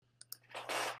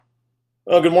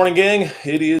Well, good morning, gang.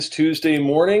 It is Tuesday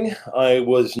morning. I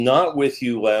was not with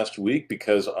you last week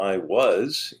because I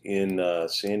was in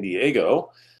San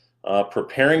Diego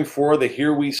preparing for the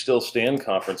Here We Still Stand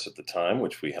conference at the time,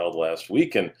 which we held last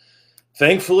week, and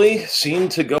thankfully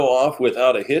seemed to go off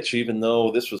without a hitch, even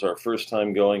though this was our first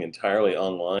time going entirely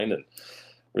online and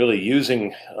really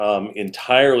using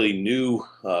entirely new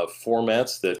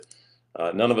formats that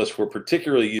none of us were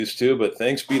particularly used to. But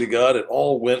thanks be to God, it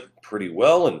all went pretty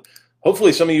well. And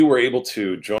hopefully, some of you were able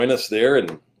to join us there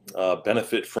and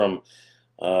benefit from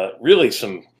really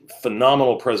some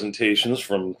phenomenal presentations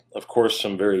from, of course,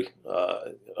 some very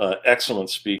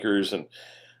excellent speakers. And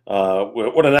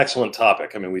what an excellent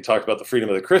topic. I mean, we talked about the freedom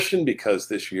of the Christian because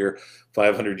this year,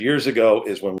 500 years ago,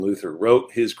 is when Luther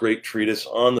wrote his great treatise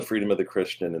on the freedom of the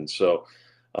Christian. And so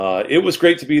it was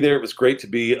great to be there. It was great to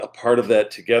be a part of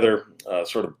that together,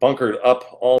 sort of bunkered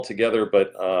up all together,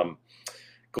 but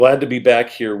glad to be back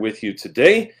here with you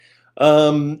today.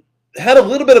 Had a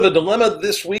little bit of a dilemma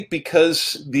this week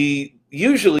because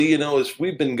usually, as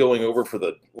we've been going over for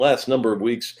the last number of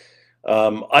weeks,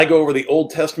 I go over the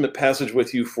Old Testament passage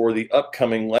with you for the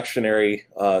upcoming lectionary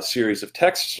series of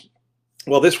texts.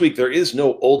 Well, this week there is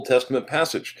no Old Testament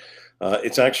passage.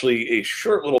 It's actually a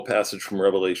short little passage from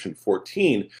Revelation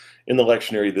 14 in the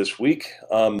lectionary this week.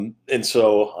 And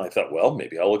so I thought, well,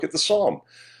 maybe I'll look at the Psalm.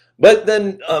 But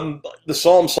then the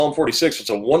Psalm 46, it's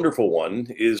a wonderful one,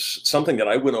 is something that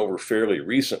I went over fairly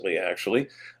recently, actually.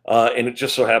 And it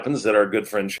just so happens that our good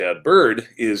friend Chad Bird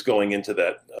is going into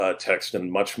that text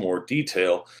in much more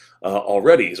detail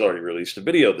already. He's already released a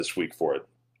video this week for it.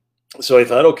 So I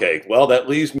thought, okay, well, that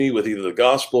leaves me with either the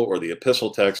gospel or the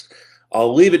epistle text.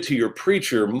 I'll leave it to your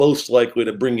preacher, most likely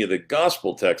to bring you the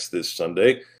gospel text this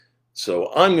Sunday.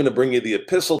 So I'm going to bring you the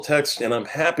epistle text, and I'm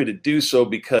happy to do so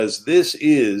because this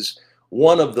is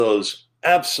one of those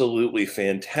absolutely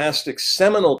fantastic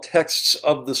seminal texts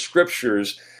of the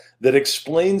scriptures that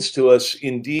explains to us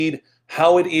indeed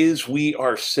how it is we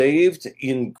are saved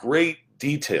in great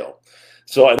detail.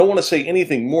 So I don't want to say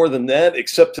anything more than that,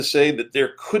 except to say that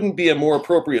there couldn't be a more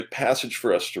appropriate passage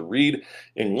for us to read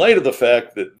in light of the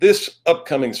fact that this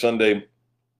upcoming Sunday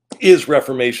is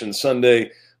Reformation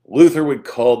Sunday. Luther would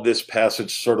call this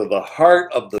passage sort of the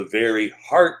heart of the very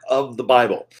heart of the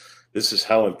Bible. This is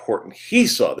how important he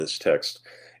saw this text,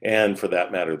 and for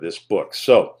that matter, this book.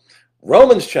 So,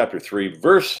 Romans chapter 3,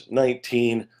 verse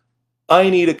 19, I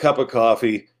need a cup of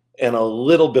coffee and a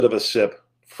little bit of a sip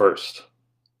first.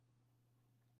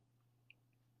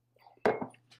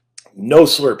 No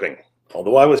slurping,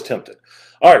 although I was tempted.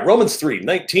 All right, Romans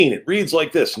 3:19, it reads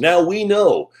like this. Now we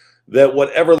know that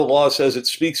whatever the law says, it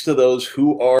speaks to those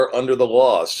who are under the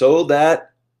law, so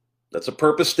that's a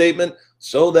purpose statement,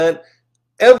 so that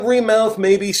every mouth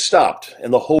may be stopped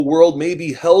and the whole world may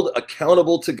be held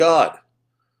accountable to God.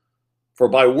 For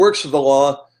by works of the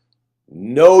law,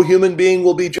 no human being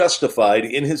will be justified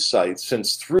in his sight,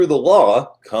 since through the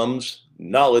law comes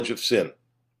knowledge of sin.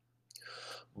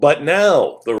 But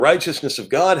now the righteousness of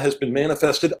God has been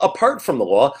manifested apart from the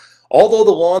law, although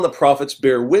the law and the prophets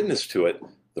bear witness to it,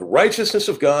 the righteousness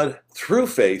of God through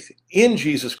faith in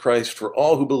Jesus Christ for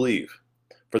all who believe.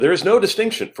 For there is no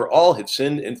distinction, for all have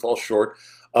sinned and fall short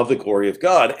of the glory of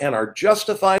God, and are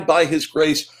justified by his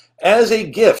grace as a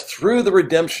gift through the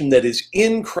redemption that is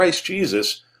in Christ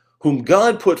Jesus, whom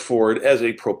God put forward as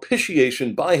a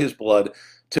propitiation by his blood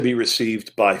to be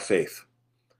received by faith.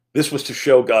 This was to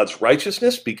show God's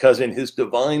righteousness, because in his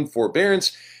divine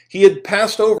forbearance he had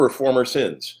passed over former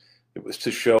sins. It was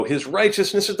to show his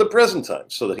righteousness at the present time,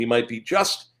 so that he might be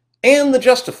just and the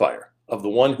justifier of the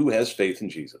one who has faith in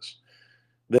Jesus.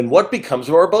 Then what becomes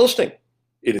of our boasting?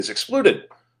 It is excluded.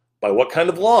 By what kind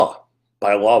of law?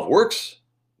 By a law of works?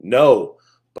 No,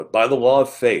 but by the law of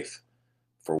faith.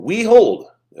 For we hold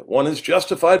that one is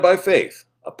justified by faith,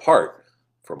 apart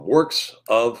from works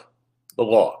of the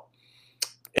law.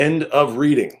 End of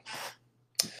reading.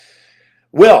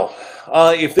 Well,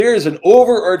 if there is an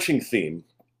overarching theme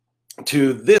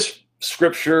to this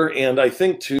scripture, and I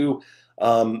think to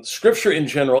scripture in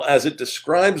general, as it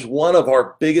describes one of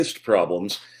our biggest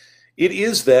problems, it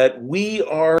is that we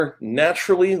are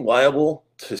naturally liable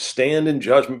to stand in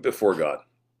judgment before God.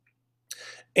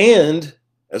 And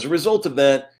as a result of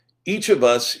that, each of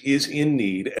us is in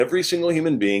need, every single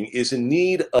human being is in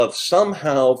need of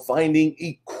somehow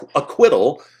finding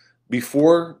acquittal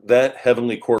before that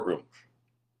heavenly courtroom.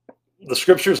 The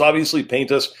scriptures obviously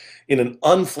paint us in an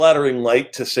unflattering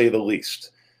light, to say the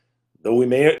least. Though we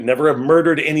may never have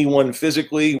murdered anyone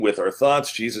physically with our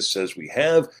thoughts, Jesus says we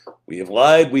have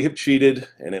lied, we have cheated,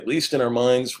 and at least in our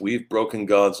minds, we've broken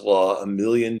God's law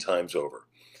 1,000,000 times over.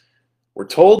 We're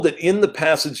told that in the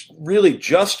passage, really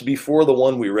just before the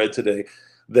one we read today,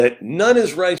 that none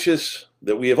is righteous,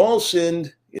 that we have all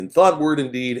sinned in thought, word,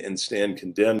 and deed, and stand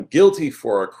condemned, guilty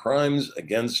for our crimes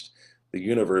against the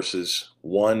universe's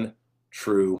one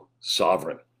true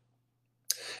sovereign.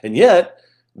 And yet,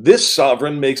 this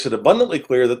sovereign makes it abundantly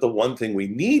clear that the one thing we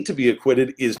need to be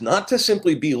acquitted is not to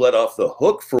simply be let off the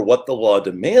hook for what the law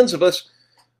demands of us,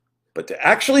 but to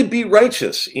actually be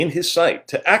righteous in his sight,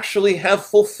 to actually have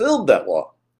fulfilled that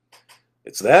law.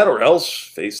 It's that or else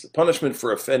face the punishment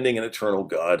for offending an eternal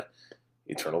God,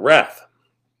 eternal wrath.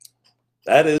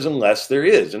 That is, unless there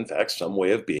is, in fact, some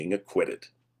way of being acquitted.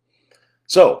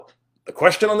 So, the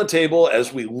question on the table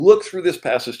as we look through this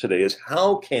passage today is,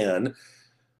 how can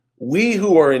we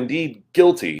who are indeed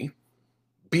guilty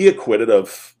be acquitted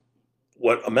of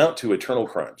what amount to eternal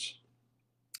crimes?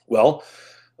 Well,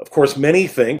 of course, many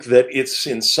think that it's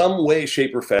in some way,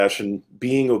 shape, or fashion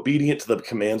being obedient to the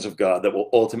commands of God that will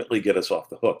ultimately get us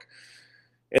off the hook.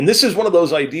 And this is one of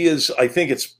those ideas, I think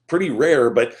it's pretty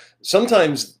rare, but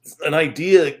sometimes an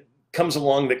idea comes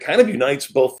along that kind of unites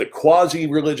both the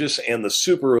quasi-religious and the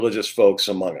super-religious folks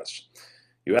among us.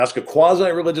 You ask a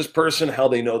quasi-religious person how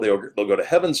they know they'll go to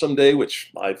heaven someday,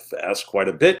 which I've asked quite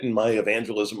a bit in my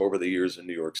evangelism over the years in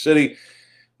New York City.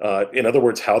 In other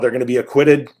words, how they're going to be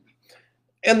acquitted.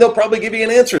 And they'll probably give you an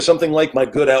answer, something like, my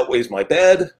good outweighs my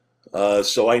bad,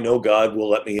 so I know God will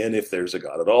let me in if there's a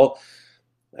God at all.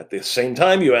 At the same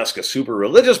time, you ask a super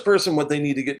religious person what they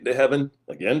need to get into heaven,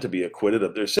 again, to be acquitted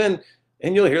of their sin,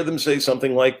 and you'll hear them say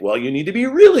something like, well, you need to be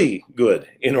really good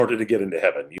in order to get into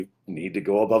heaven. You need to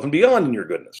go above and beyond in your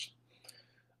goodness.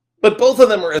 But both of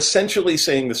them are essentially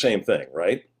saying the same thing,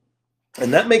 right?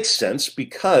 And that makes sense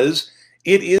because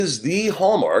it is the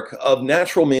hallmark of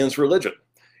natural man's religion.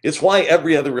 It's why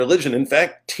every other religion, in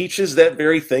fact, teaches that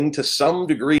very thing to some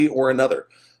degree or another.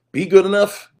 Be good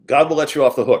enough, God will let you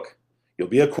off the hook. You'll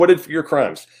be acquitted for your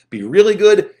crimes. Be really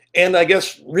good, and I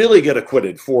guess really get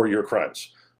acquitted for your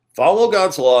crimes. Follow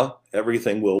God's law,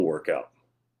 everything will work out.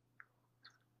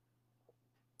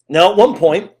 Now, at one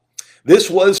point, this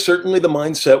was certainly the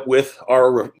mindset with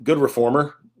our good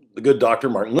reformer, the good Dr.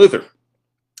 Martin Luther.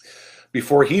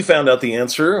 Before he found out the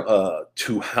answer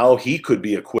to how he could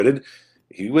be acquitted,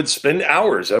 he would spend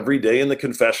hours every day in the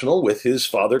confessional with his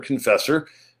father confessor,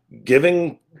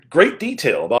 giving great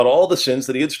detail about all the sins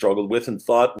that he had struggled with in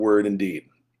thought, word, and deed.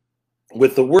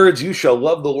 With the words, you shall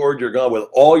love the Lord your God with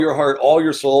all your heart, all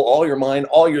your soul, all your mind,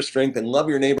 all your strength, and love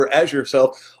your neighbor as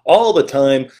yourself all the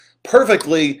time,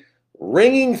 perfectly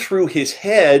ringing through his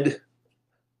head.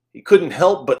 He couldn't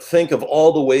help but think of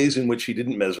all the ways in which he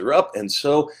didn't measure up. And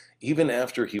so even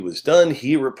after he was done,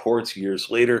 he reports years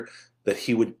later that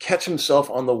he would catch himself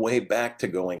on the way back to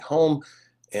going home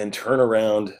and turn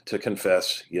around to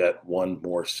confess yet one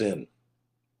more sin.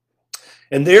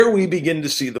 And there we begin to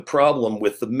see the problem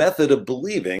with the method of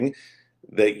believing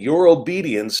that your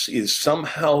obedience is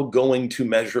somehow going to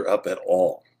measure up at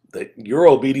all, that your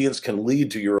obedience can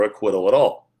lead to your acquittal at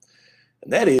all.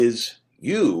 And that is,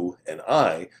 you and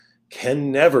I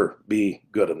can never be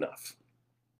good enough.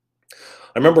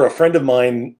 I remember a friend of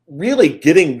mine really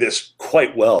getting this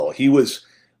quite well. He was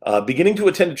beginning to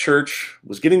attend a church,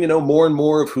 was getting to know more and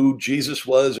more of who Jesus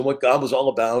was and what God was all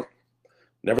about.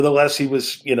 Nevertheless, he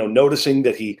was, noticing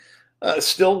that he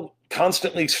still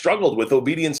constantly struggled with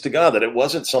obedience to God, that it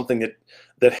wasn't something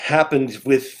that happened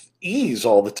with ease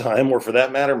all the time, or for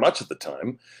that matter, much of the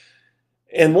time.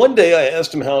 And one day I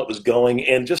asked him how it was going,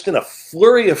 and just in a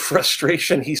flurry of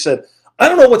frustration, he said, I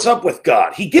don't know what's up with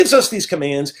God. He gives us these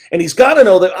commands, and he's got to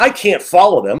know that I can't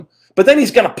follow them, but then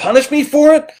he's going to punish me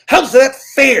for it? How's that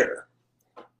fair?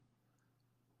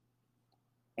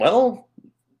 Well,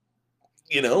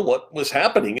 what was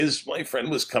happening is my friend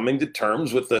was coming to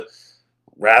terms with the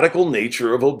radical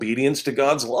nature of obedience to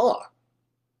God's law.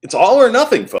 It's all or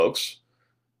nothing, folks.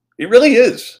 It really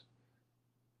is.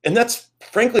 And that's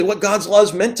frankly what God's law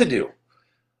is meant to do.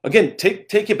 Again,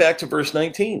 take you back to verse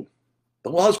 19. The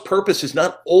law's purpose is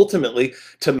not ultimately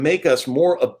to make us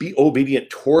more obedient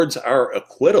towards our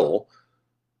acquittal,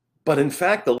 but in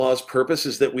fact, the law's purpose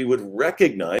is that we would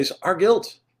recognize our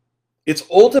guilt. Its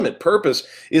ultimate purpose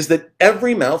is that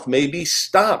every mouth may be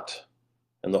stopped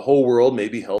and the whole world may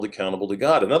be held accountable to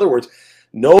God. In other words,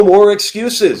 no more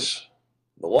excuses.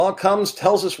 The law comes,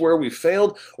 tells us where we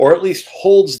failed, or at least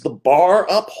holds the bar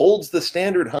up, holds the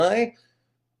standard high.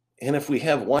 And if we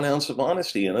have 1 ounce of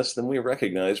honesty in us, then we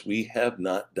recognize we have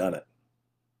not done it.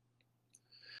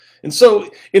 And so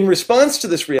in response to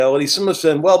this reality, some have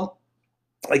said, well,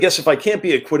 I guess if I can't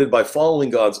be acquitted by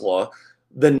following God's law,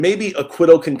 then maybe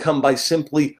acquittal can come by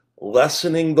simply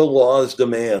lessening the law's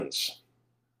demands.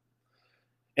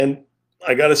 And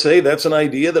I got to say, that's an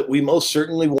idea that we most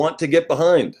certainly want to get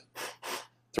behind.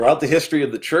 Throughout the history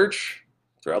of the church,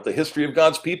 throughout the history of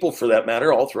God's people, for that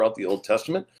matter, all throughout the Old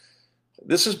Testament,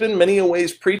 this has been many a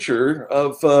ways preacher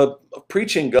of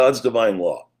preaching God's divine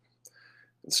law.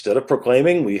 Instead of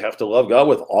proclaiming we have to love God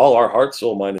with all our heart,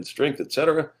 soul, mind, and strength,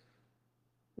 etc.,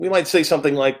 we might say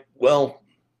something like, well,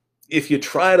 if you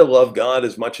try to love God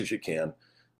as much as you can,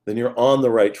 then you're on the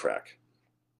right track.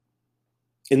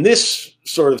 In this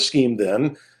sort of scheme,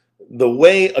 then, the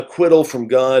way acquittal from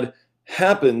God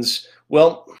happens,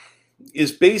 well,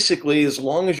 is basically as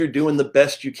long as you're doing the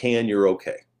best you can, you're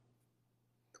okay.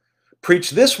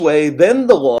 Preach this way, then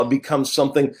the law becomes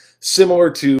something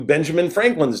similar to Benjamin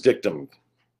Franklin's dictum,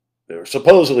 or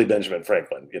supposedly Benjamin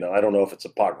Franklin. I don't know if it's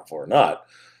apocryphal or not,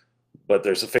 but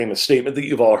there's a famous statement that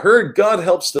you've all heard: God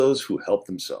helps those who help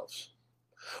themselves.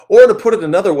 Or to put it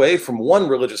another way, from one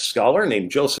religious scholar named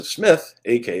Joseph Smith,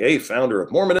 aka founder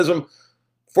of Mormonism,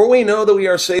 for we know that we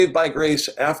are saved by grace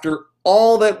after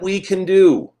all that we can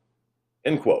do,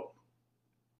 end quote.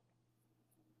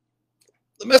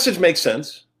 The message makes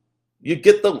sense. You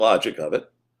get the logic of it.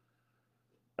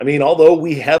 I mean, although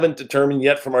we haven't determined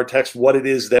yet from our text what it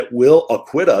is that will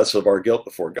acquit us of our guilt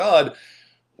before God,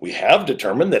 we have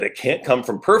determined that it can't come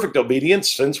from perfect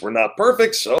obedience since we're not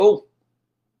perfect, so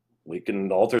we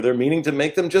can alter their meaning to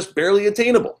make them just barely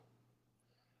attainable.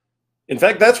 In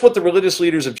fact, that's what the religious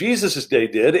leaders of Jesus' day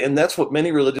did, and that's what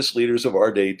many religious leaders of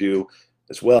our day do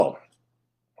as well.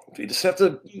 You just have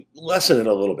to lessen it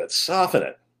a little bit, soften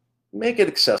it, make it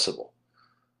accessible.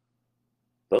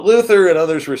 But Luther and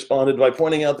others responded by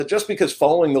pointing out that just because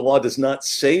following the law does not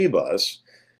save us,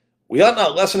 we ought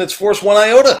not lessen its force one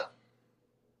iota.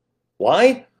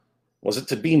 Why? Was it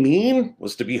to be mean?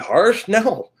 Was it to be harsh?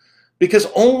 No. Because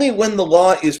only when the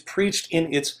law is preached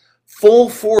in its full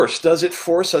force does it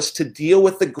force us to deal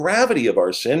with the gravity of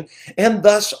our sin and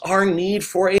thus our need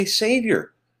for a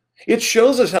Savior. It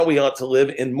shows us how we ought to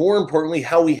live and, more importantly,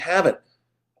 how we haven't.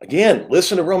 Again,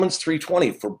 listen to Romans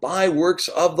 3:20. For by works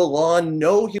of the law,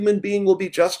 no human being will be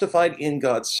justified in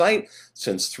God's sight,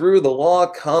 since through the law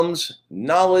comes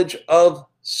knowledge of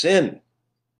sin.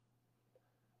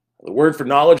 The word for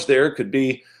knowledge there could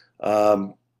be,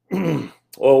 I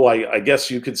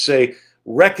guess you could say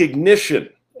recognition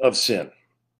of sin.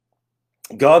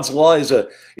 God's law is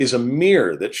a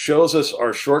mirror that shows us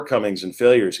our shortcomings and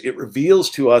failures. It reveals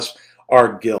to us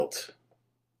our guilt.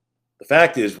 The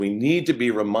fact is, we need to be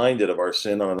reminded of our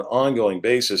sin on an ongoing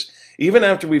basis, even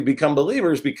after we become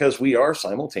believers, because we are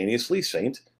simultaneously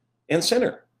saint and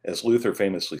sinner, as Luther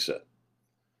famously said.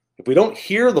 If we don't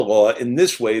hear the law in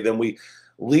this way, then we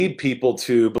lead people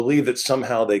to believe that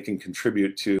somehow they can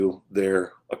contribute to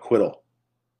their acquittal.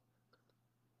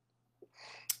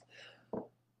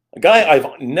 A guy I've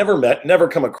never met, never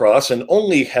come across, and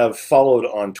only have followed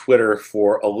on Twitter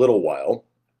for a little while,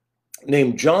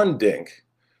 named John Dink,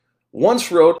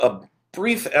 once wrote a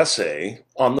brief essay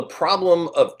on the problem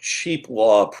of cheap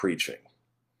law preaching.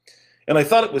 And I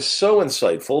thought it was so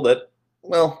insightful that,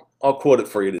 well, I'll quote it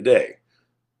for you today.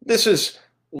 This is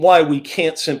why we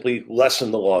can't simply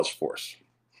lessen the law's force.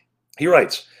 He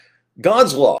writes,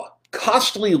 God's law,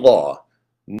 costly law,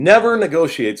 never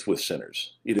negotiates with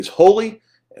sinners. It is holy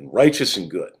and righteous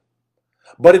and good.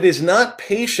 But it is not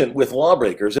patient with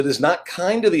lawbreakers. It is not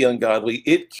kind to the ungodly.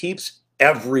 It keeps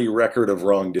every record of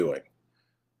wrongdoing.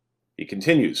 He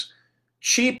continues,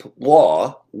 cheap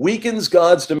law weakens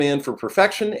God's demand for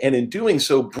perfection, and in doing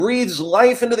so breathes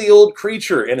life into the old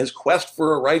creature and his quest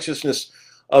for a righteousness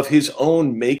of his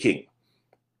own making.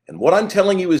 And what I'm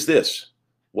telling you is this: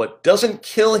 what doesn't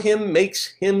kill him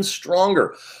makes him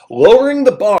stronger. Lowering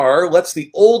the bar lets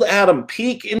the old Adam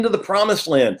peek into the promised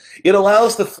land. It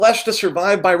allows the flesh to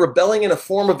survive by rebelling in a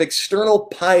form of external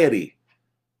piety.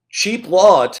 Cheap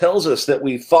law tells us that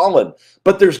we've fallen,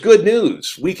 but there's good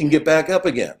news. We can get back up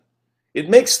again. It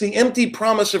makes the empty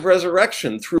promise of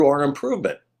resurrection through our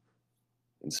improvement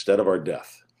instead of our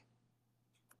death.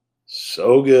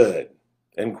 So good.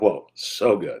 End quote.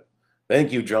 So good.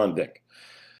 Thank you, John Dink.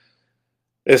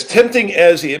 As tempting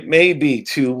as it may be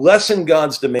to lessen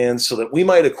God's demands so that we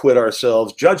might acquit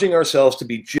ourselves, judging ourselves to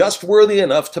be just worthy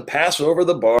enough to pass over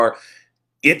the bar,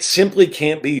 it simply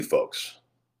can't be, folks.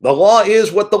 The law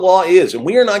is what the law is, and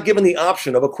we are not given the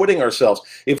option of acquitting ourselves.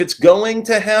 If it's going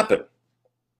to happen,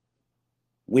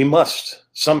 we must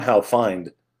somehow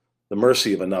find the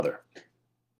mercy of another.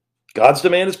 God's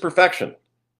demand is perfection,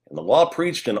 and the law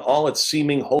preached in all its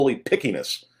seeming holy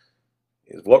pickiness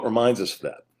is what reminds us of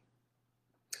that.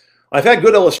 I've had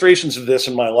good illustrations of this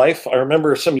in my life. I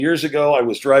remember some years ago, I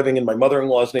was driving in my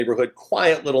mother-in-law's neighborhood,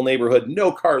 quiet little neighborhood,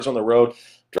 no cars on the road.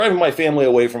 driving my family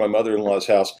away from my mother-in-law's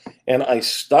house, and I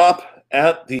stop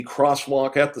at the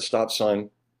crosswalk, at the stop sign,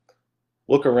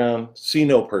 look around, see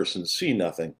no person, see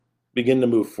nothing, begin to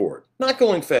move forward. Not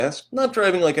going fast, not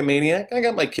driving like a maniac. I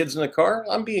got my kids in the car,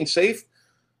 I'm being safe.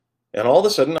 And all of a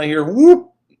sudden I hear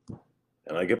whoop,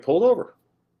 and I get pulled over.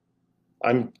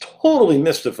 I'm totally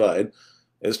mystified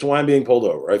as to why I'm being pulled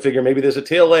over. I figure maybe there's a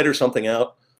tail light or something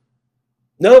out.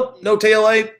 Nope, no tail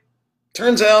light.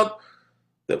 Turns out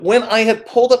that when I had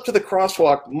pulled up to the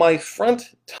crosswalk, my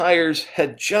front tires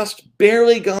had just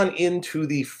barely gone into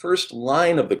the first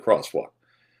line of the crosswalk.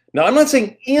 Now, I'm not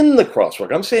saying in the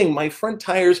crosswalk. I'm saying my front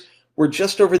tires were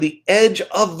just over the edge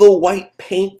of the white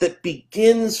paint that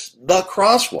begins the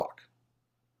crosswalk.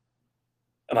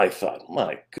 And I thought,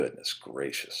 my goodness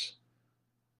gracious.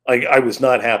 I was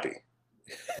not happy.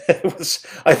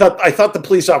 I thought the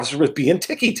police officer was being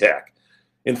ticky-tack.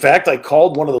 In fact, I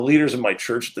called one of the leaders in my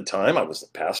church at the time. I was the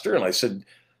pastor, and I said,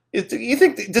 "You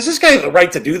think, does this guy have the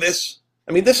right to do this?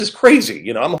 I mean, this is crazy.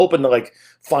 You know, I'm hoping to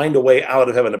find a way out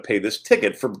of having to pay this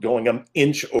ticket for going an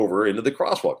inch over into the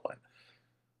crosswalk line."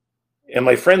 And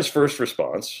my friend's first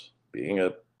response, being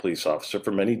a police officer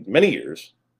for many, many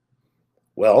years,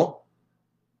 "Well,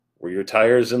 were your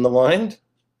tires in the line?"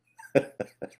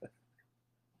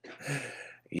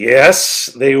 Yes,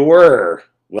 they were.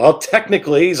 Well,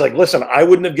 technically, he's like, "Listen, I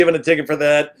wouldn't have given a ticket for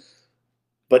that,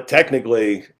 but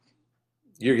technically,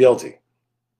 you're guilty."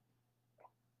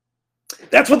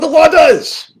 That's what the law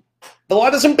does. The law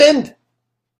doesn't bend.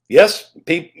 Yes,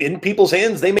 in people's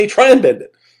hands, they may try and bend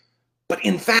it. But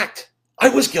in fact, I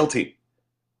was guilty.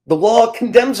 The law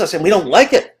condemns us, and we don't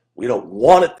like it. We don't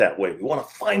want it that way. We want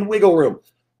to find wiggle room.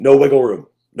 No wiggle room.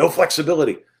 No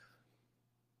flexibility.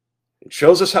 It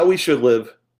shows us how we should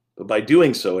live. But by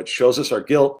doing so, it shows us our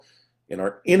guilt and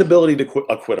our inability to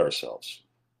acquit ourselves.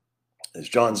 As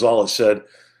John Zolla said,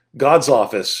 God's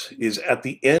office is at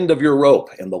the end of your rope,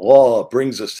 and the law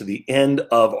brings us to the end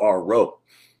of our rope.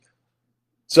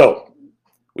 So,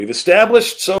 we've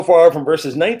established so far from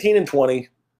verses 19 and 20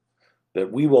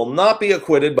 that we will not be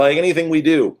acquitted by anything we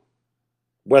do,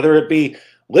 whether it be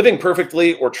living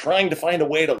perfectly or trying to find a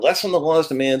way to lessen the law's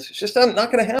demands. It's just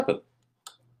not going to happen.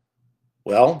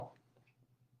 Well,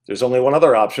 there's only one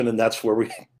other option, and that's where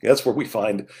we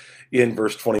find in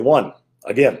verse 21.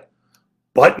 Again,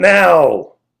 but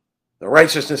now the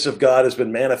righteousness of God has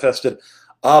been manifested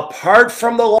apart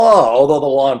from the law, although the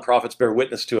law and prophets bear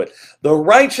witness to it. The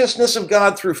righteousness of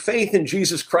God through faith in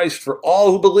Jesus Christ for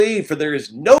all who believe, for there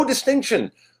is no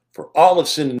distinction, for all have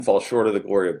sinned and fall short of the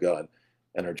glory of God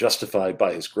and are justified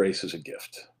by his grace as a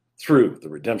gift through the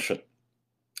redemption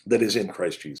that is in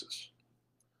Christ Jesus.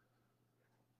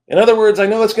 In other words, I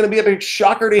know it's going to be a big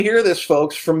shocker to hear this,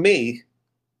 folks, from me.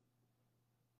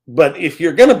 But if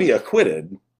you're going to be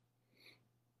acquitted,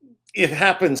 it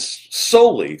happens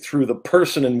solely through the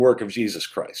person and work of Jesus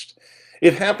Christ.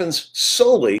 It happens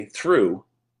solely through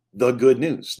the good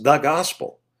news, the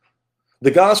gospel. The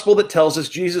gospel that tells us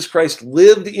Jesus Christ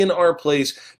lived in our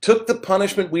place, took the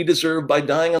punishment we deserve by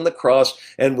dying on the cross,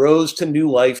 and rose to new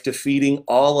life, defeating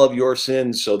all of your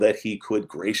sins so that he could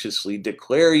graciously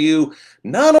declare you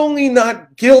not only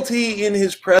not guilty in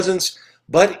his presence,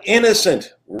 but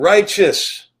innocent,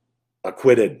 righteous,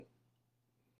 acquitted.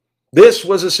 This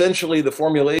was essentially the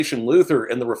formulation Luther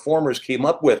and the Reformers came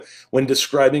up with when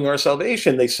describing our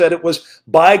salvation. They said it was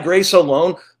by grace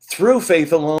alone, through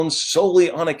faith alone,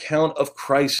 solely on account of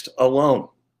Christ alone.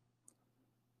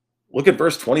 Look at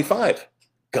verse 25.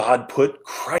 God put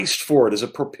Christ forward as a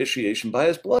propitiation by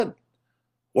his blood.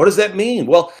 What does that mean?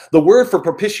 Well, the word for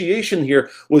propitiation here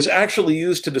was actually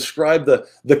used to describe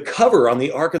the cover on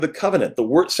the Ark of the Covenant.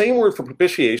 The same word for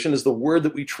propitiation is the word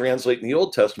that we translate in the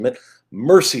Old Testament,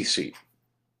 mercy seat.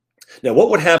 Now, what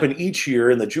would happen each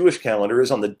year in the Jewish calendar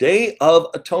is on the Day of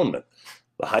Atonement,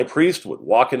 the high priest would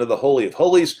walk into the Holy of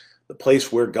Holies, the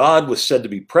place where God was said to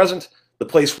be present, the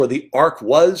place where the ark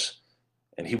was,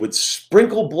 and he would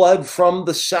sprinkle blood from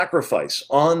the sacrifice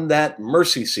on that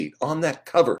mercy seat, on that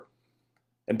cover.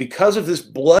 And because of this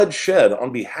blood shed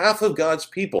on behalf of God's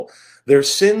people, their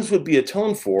sins would be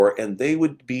atoned for and they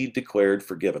would be declared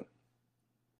forgiven.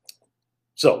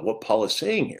 So what Paul is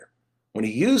saying here, when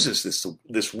he uses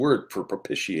this word for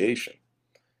propitiation,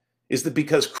 is that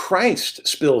because Christ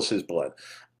spills his blood,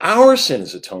 our sin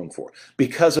is atoned for.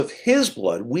 Because of his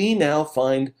blood, we now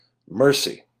find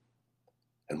mercy.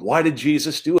 And why did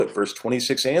Jesus do it? Verse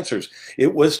 26 answers,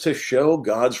 it was to show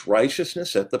God's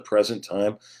righteousness at the present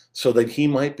time so that he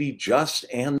might be just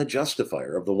and the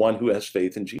justifier of the one who has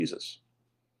faith in Jesus.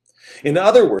 In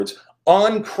other words,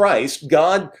 on Christ,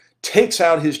 God takes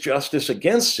out his justice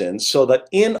against sin so that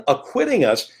in acquitting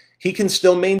us, he can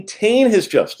still maintain his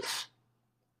justice.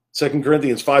 2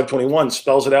 Corinthians 5:21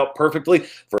 spells it out perfectly.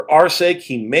 For our sake,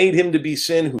 he made him to be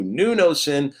sin who knew no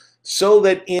sin, so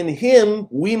that in him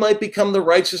we might become the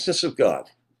righteousness of God.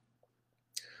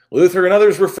 Luther and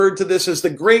others referred to this as the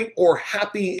great or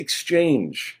happy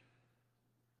exchange.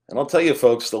 And I'll tell you,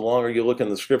 folks, the longer you look in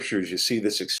the scriptures, you see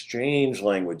this exchange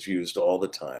language used all the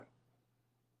time.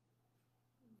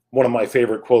 One of my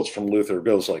favorite quotes from Luther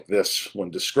goes like this when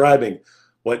describing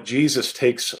what Jesus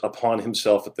takes upon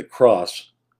himself at the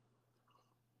cross.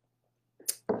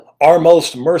 Our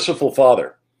most merciful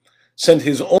Father sent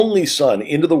his only Son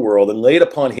into the world and laid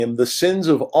upon him the sins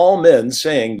of all men,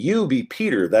 saying, you be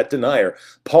Peter, that denier,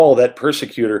 Paul, that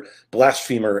persecutor,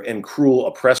 blasphemer, and cruel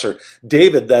oppressor,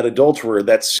 David, that adulterer,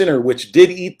 that sinner which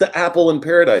did eat the apple in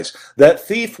paradise, that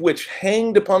thief which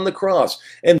hanged upon the cross.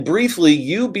 And briefly,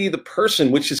 you be the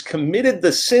person which has committed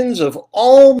the sins of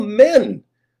all men.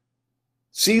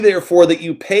 See, therefore, that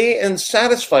you pay and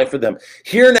satisfy for them.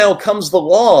 Here now comes the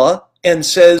law and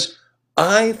says,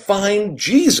 I find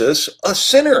Jesus a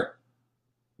sinner.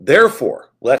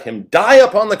 Therefore, let him die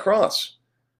upon the cross.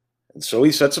 And so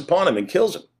he sets upon him and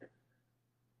kills him.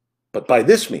 But by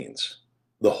this means,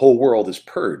 the whole world is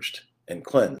purged and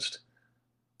cleansed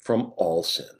from all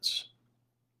sins.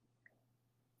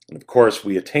 And of course,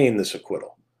 we attain this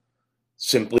acquittal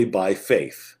simply by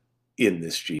faith in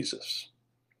this Jesus.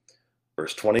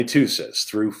 Verse 22 says,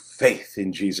 through faith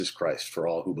in Jesus Christ for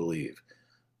all who believe,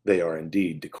 they are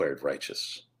indeed declared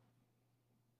righteous.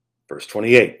 Verse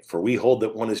 28, for we hold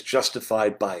that one is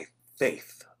justified by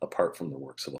faith apart from the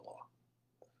works of the law.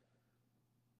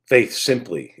 Faith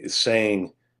simply is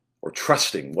saying or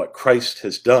trusting what Christ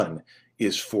has done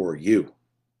is for you.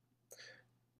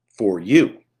 For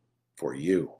you, for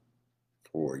you,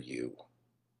 for you.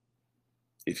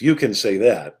 If you can say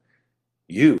that,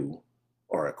 you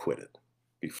are acquitted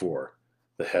before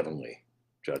the heavenly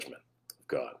judgment of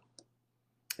God.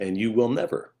 And you will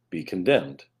never be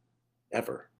condemned,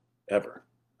 ever, ever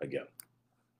again.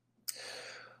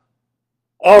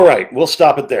 All right, we'll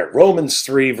stop it there. Romans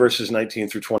 3, verses 19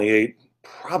 through 28.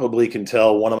 Probably can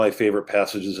tell one of my favorite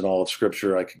passages in all of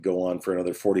Scripture. I could go on for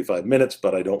another 45 minutes,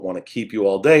 but I don't want to keep you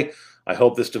all day. I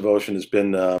hope this devotion has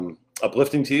been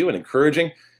uplifting to you and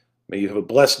encouraging. May you have a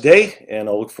blessed day, and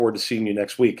I'll look forward to seeing you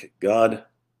next week. God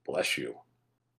bless you.